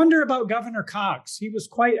 I wonder about Governor Cox. He was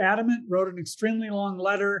quite adamant, wrote an extremely long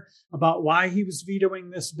letter about why he was vetoing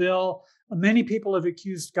this bill. Many people have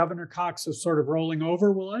accused Governor Cox of sort of rolling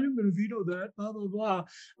over. Well, I'm going to veto that, blah, blah,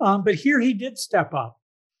 blah. But here he did step up.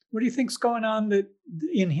 What do you think's going on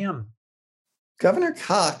in him? Governor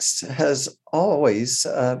Cox has always,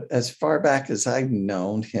 as far back as I've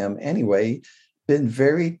known him anyway, been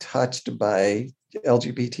very touched by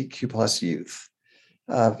LGBTQ plus youth.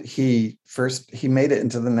 He made it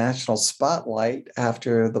into the national spotlight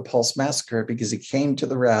after the Pulse massacre because he came to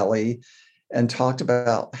the rally and talked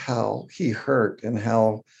about how he hurt and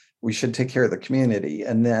how we should take care of the community.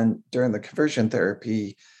 And then during the conversion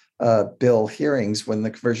therapy bill hearings, when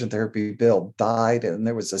the conversion therapy bill died and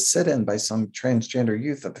there was a sit-in by some transgender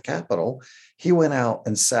youth at the Capitol, he went out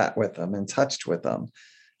and sat with them and touched with them.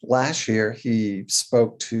 Last year, he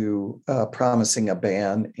spoke to promising a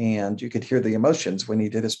ban, and you could hear the emotions when he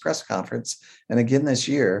did his press conference. And again this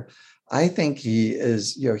year, I think he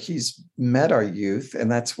is, he's met our youth,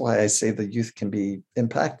 and that's why I say the youth can be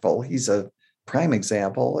impactful. He's a prime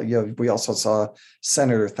example. We also saw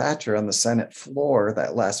Senator Thatcher on the Senate floor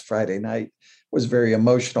that last Friday night was very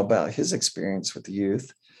emotional about his experience with the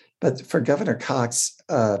youth. But for Governor Cox,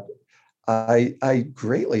 I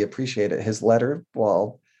greatly appreciated his letter.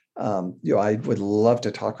 Well, I would love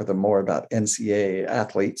to talk with him more about NCAA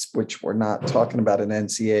athletes, which we're not talking about an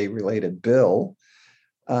NCAA related bill.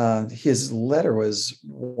 His letter was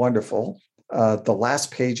wonderful. The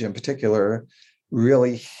last page in particular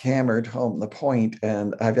really hammered home the point,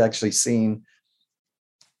 and I've actually seen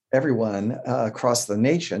everyone across the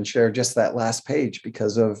nation share just that last page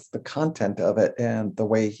because of the content of it and the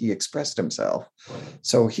way he expressed himself.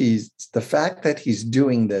 So the fact that he's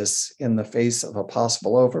doing this in the face of a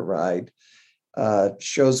possible override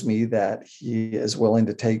shows me that he is willing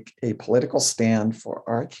to take a political stand for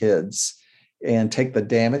our kids and take the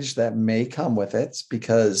damage that may come with it.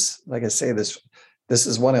 Because, like I say, this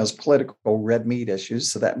is one of those political red meat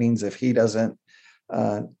issues. So that means if he doesn't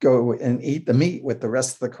go and eat the meat with the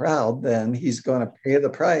rest of the crowd, then he's going to pay the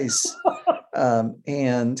price.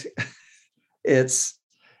 And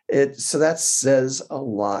so that says a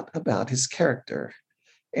lot about his character.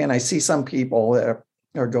 And I see some people that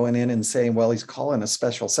are going in and saying, well, he's calling a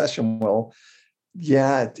special session. Well,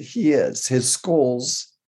 yeah, he is. His schools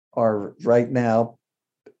are right now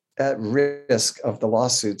at risk of the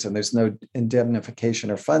lawsuits, and there's no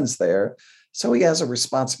indemnification or funds there. So he has a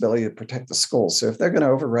responsibility to protect the schools. So if they're going to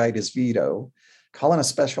override his veto, call in a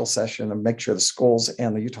special session and make sure the schools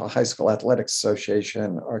and the Utah High School Athletics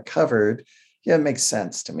Association are covered, yeah, it makes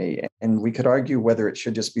sense to me. And we could argue whether it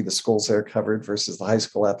should just be the schools that are covered versus the High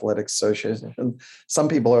School Athletics Association. Some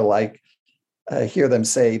people are like, hear them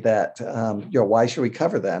say that, why should we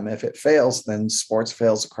cover them? If it fails, then sports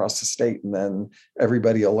fails across the state, and then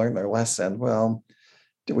everybody will learn their lesson. Well,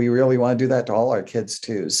 do we really want to do that to all our kids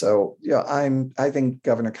too? So, I think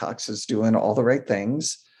Governor Cox is doing all the right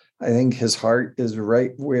things. I think his heart is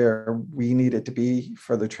right where we need it to be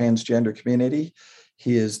for the transgender community.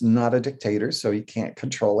 He is not a dictator, so he can't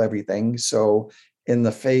control everything. So in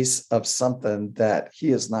the face of something that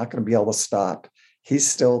he is not going to be able to stop, he's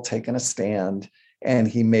still taking a stand, and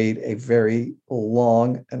he made a very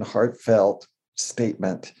long and heartfelt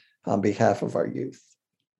statement on behalf of our youth.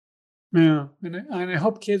 Yeah, and I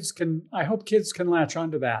hope kids can latch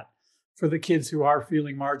onto that. For the kids who are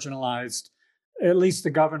feeling marginalized, at least the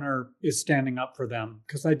governor is standing up for them,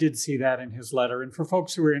 because I did see that in his letter. And for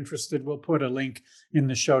folks who are interested, we'll put a link in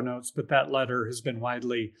the show notes, but that letter has been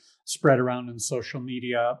widely spread around in social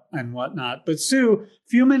media and whatnot. But Sue,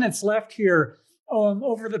 few minutes left here.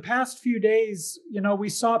 Over the past few days, we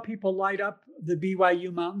saw people light up the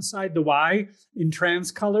BYU mountainside, the Y, in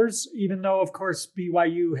trans colors, even though, of course,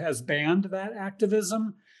 BYU has banned that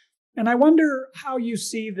activism. And I wonder how you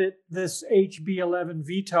see that this HB 11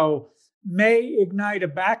 veto may ignite a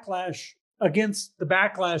backlash against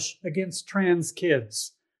trans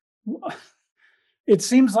kids. It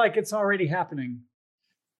seems like it's already happening.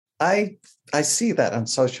 I see that on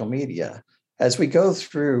social media. As we go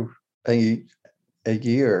through a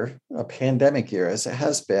pandemic year, as it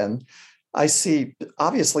has been, I see,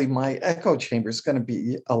 obviously, my echo chamber is going to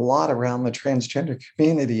be a lot around the transgender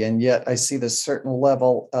community, and yet I see this certain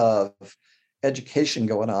level of education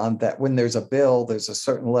going on, that when there's a bill, there's a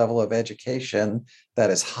certain level of education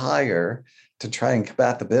that is higher to try and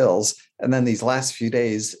combat the bills. And then these last few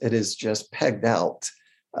days, it is just pegged out,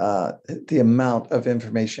 the amount of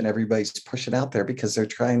information everybody's pushing out there, because they're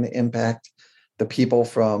trying to impact the people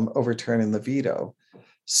from overturning the veto.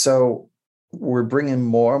 So we're bringing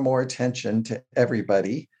more and more attention to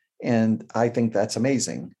everybody. And I think that's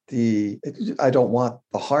amazing. I don't want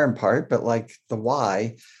the harm part, but like the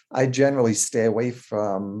why, I generally stay away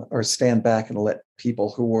from or stand back and let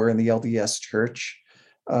people who were in the LDS church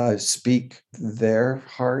speak their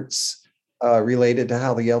hearts related to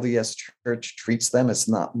how the LDS church treats them. It's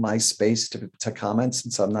not my space to comment,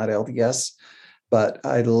 since I'm not LDS. But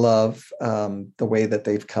I love the way that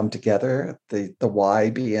they've come together. The Y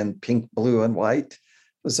being pink, blue, and white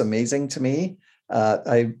was amazing to me.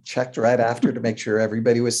 I checked right after to make sure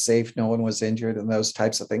everybody was safe, no one was injured, and those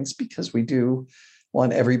types of things, because we do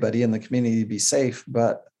want everybody in the community to be safe.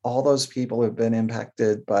 But all those people who have been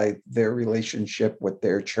impacted by their relationship with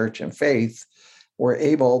their church and faith were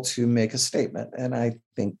able to make a statement. And I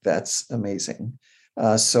think that's amazing.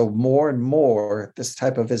 So more and more, this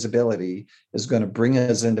type of visibility is going to bring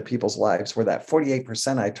us into people's lives, where that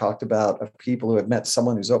 48% I talked about of people who have met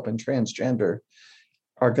someone who's open transgender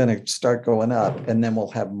are going to start going up, and then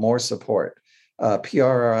we'll have more support.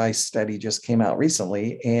 PRRI study just came out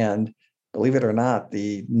recently, and believe it or not,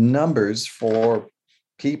 the numbers for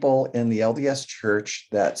people in the LDS church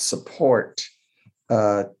that support,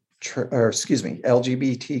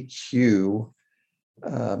 LGBTQ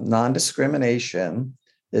non-discrimination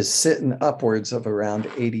is sitting upwards of around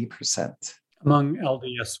 80% among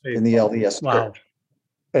LDS faithful. In the LDS wow. church.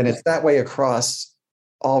 And it's that way across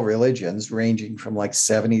all religions, ranging from like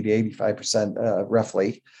 70 to 85%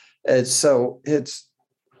 roughly. And so it's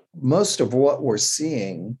most of what we're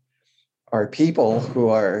seeing are people who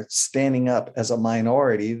are standing up as a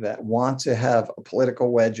minority that want to have a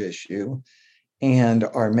political wedge issue and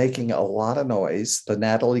are making a lot of noise, the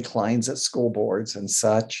Natalie Kleins at school boards and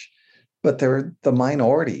such, but they're the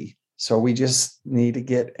minority. So we just need to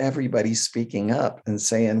get everybody speaking up and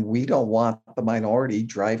saying, we don't want the minority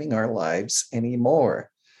driving our lives anymore.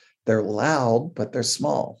 They're loud, but they're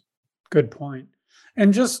small. Good point.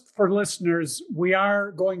 And just for listeners, we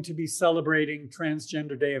are going to be celebrating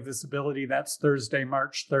Transgender Day of Visibility. That's Thursday,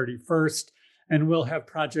 March 31st. And we'll have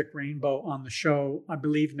Project Rainbow on the show. I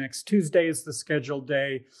believe next Tuesday is the scheduled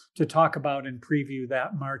day to talk about and preview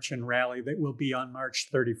that march and rally that will be on March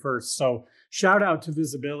 31st. So shout out to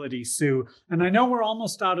Visibility, Sue. And I know we're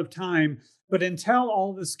almost out of time, but until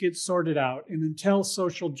all this gets sorted out and until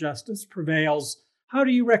social justice prevails, how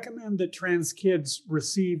do you recommend that trans kids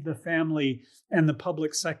receive the family and the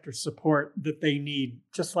public sector support that they need,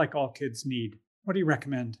 just like all kids need? What do you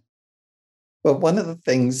recommend? Well, one of the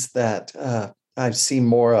things that I've seen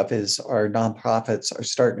more of is our nonprofits are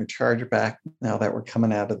starting to charge back now that we're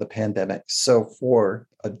coming out of the pandemic. So for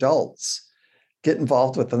adults, get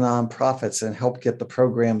involved with the nonprofits and help get the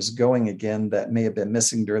programs going again that may have been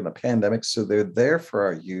missing during the pandemic. So they're there for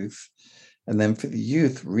our youth. And then for the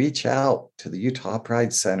youth, reach out to the Utah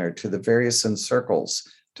Pride Center, to the various circles,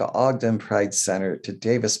 to Ogden Pride Center, to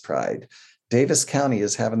Davis Pride. Davis County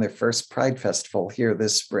is having their first Pride Festival here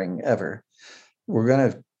this spring ever. We're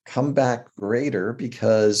going to come back greater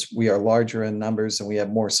because we are larger in numbers and we have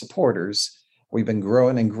more supporters. We've been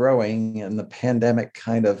growing and growing, and the pandemic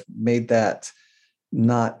kind of made that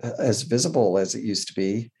not as visible as it used to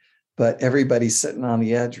be, but everybody's sitting on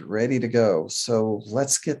the edge ready to go. So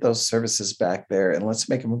let's get those services back there and let's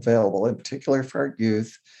make them available, in particular for our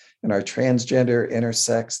youth and our transgender,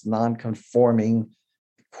 intersex, non-conforming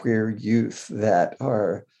queer youth that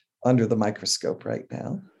are under the microscope right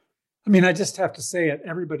now. I mean, I just have to say it,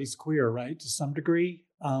 everybody's queer, right? To some degree.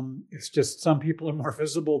 It's just some people are more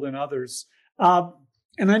visible than others.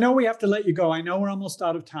 And I know we have to let you go. I know we're almost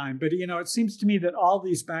out of time, but it seems to me that all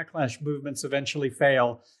these backlash movements eventually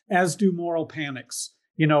fail, as do moral panics.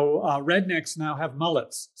 Rednecks now have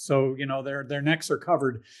mullets, so their necks are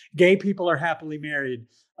covered. Gay people are happily married.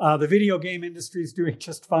 The video game industry is doing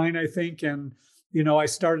just fine, I think. And I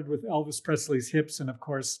started with Elvis Presley's hips, and of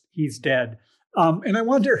course, he's dead. And I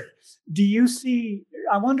wonder,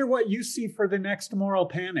 I wonder what you see for the next moral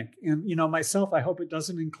panic. And, myself, I hope it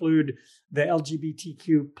doesn't include the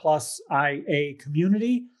LGBTQ plus IA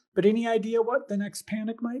community, but any idea what the next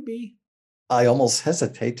panic might be? I almost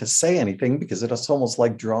hesitate to say anything because it's almost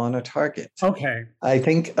like drawing a target. Okay. I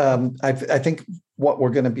think what we're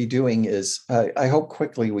going to be doing is, I hope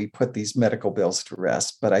quickly we put these medical bills to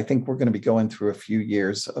rest, but I think we're going to be going through a few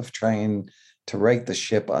years of trying to right the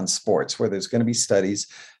ship on sports, where there's going to be studies.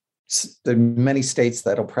 There are many states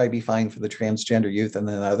that'll probably be fine for the transgender youth, and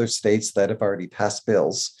then other states that have already passed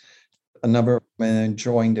bills. A number of them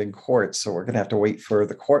joined in court, so we're going to have to wait for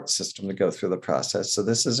the court system to go through the process. So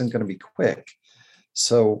this isn't going to be quick.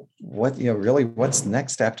 So what's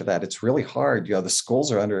next after that? It's really hard. The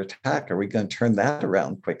schools are under attack. Are we going to turn that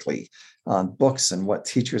around quickly on books and what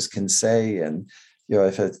teachers can say? And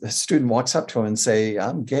if a student walks up to him and say,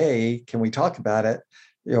 "I'm gay, can we talk about it?"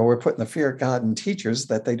 We're putting the fear of God in teachers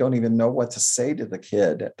that they don't even know what to say to the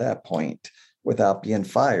kid at that point without being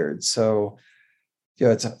fired. So,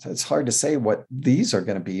 it's hard to say what these are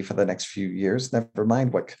going to be for the next few years, never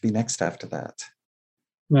mind what could be next after that.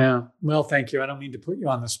 Yeah. Well, thank you. I don't mean to put you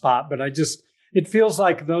on the spot, but it feels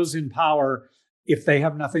like those in power, if they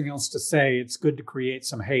have nothing else to say, it's good to create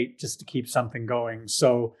some hate just to keep something going.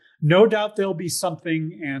 So no doubt there'll be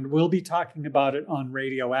something, and we'll be talking about it on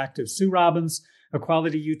Radioactive. Sue Robbins,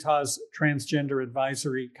 Equality Utah's Transgender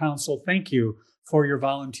Advisory Council, thank you for your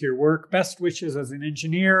volunteer work. Best wishes as an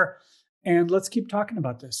engineer, and let's keep talking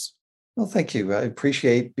about this. Well, thank you. I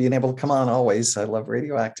appreciate being able to come on always. I love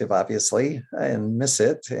Radioactive, obviously, and miss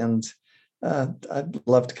it. And I'd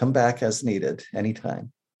love to come back as needed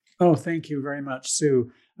anytime. Oh, thank you very much,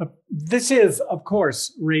 Sue. This is, of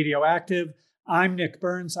course, Radioactive. I'm Nick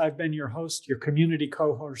Burns. I've been your host, your community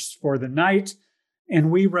co-host for the night.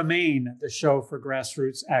 And we remain the show for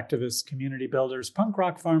grassroots activists, community builders, punk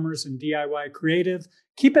rock farmers, and DIY creative.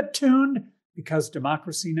 Keep it tuned, because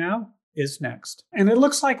Democracy Now! Is next. And it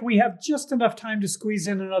looks like we have just enough time to squeeze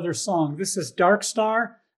in another song. This is Dark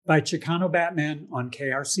Star by Chicano Batman on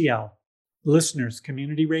KRCL, Listeners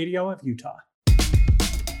Community Radio of Utah.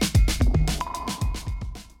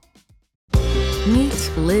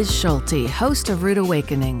 Meet Liz Schulte, host of Rude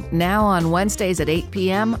Awakening, now on Wednesdays at 8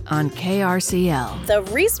 p.m. on KRCL. The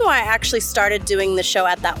reason why I actually started doing the show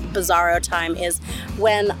at that bizarro time is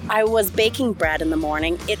when I was baking bread in the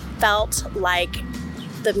morning, it felt like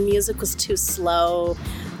the music was too slow,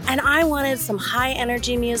 and I wanted some high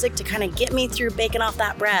energy music to kind of get me through baking off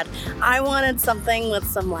that bread. I wanted something with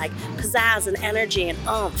some pizzazz and energy and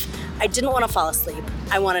oomph. I didn't want to fall asleep.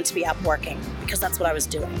 I wanted to be up working because that's what I was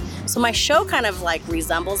doing. So my show kind of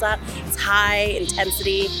resembles that. It's high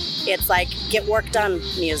intensity. It's get work done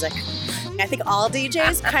music. I think all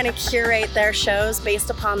DJs kind of curate their shows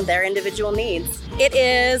based upon their individual needs. It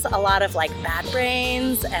is a lot of Bad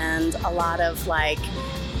Brains and a lot of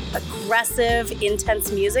aggressive,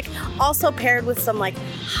 intense music, also paired with some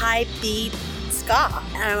high beat ska.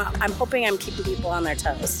 And I'm hoping I'm keeping people on their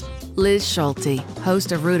toes. Liz Schulte,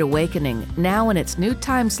 host of Rude Awakening, now in its new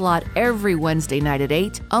time slot every Wednesday night at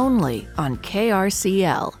 8, only on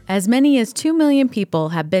KRCL. As many as 2 million people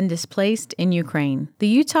have been displaced in Ukraine. The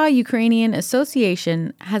Utah Ukrainian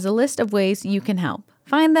Association has a list of ways you can help.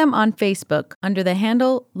 Find them on Facebook under the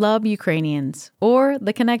handle Love Ukrainians or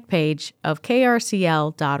the Connect page of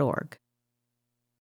krcl.org.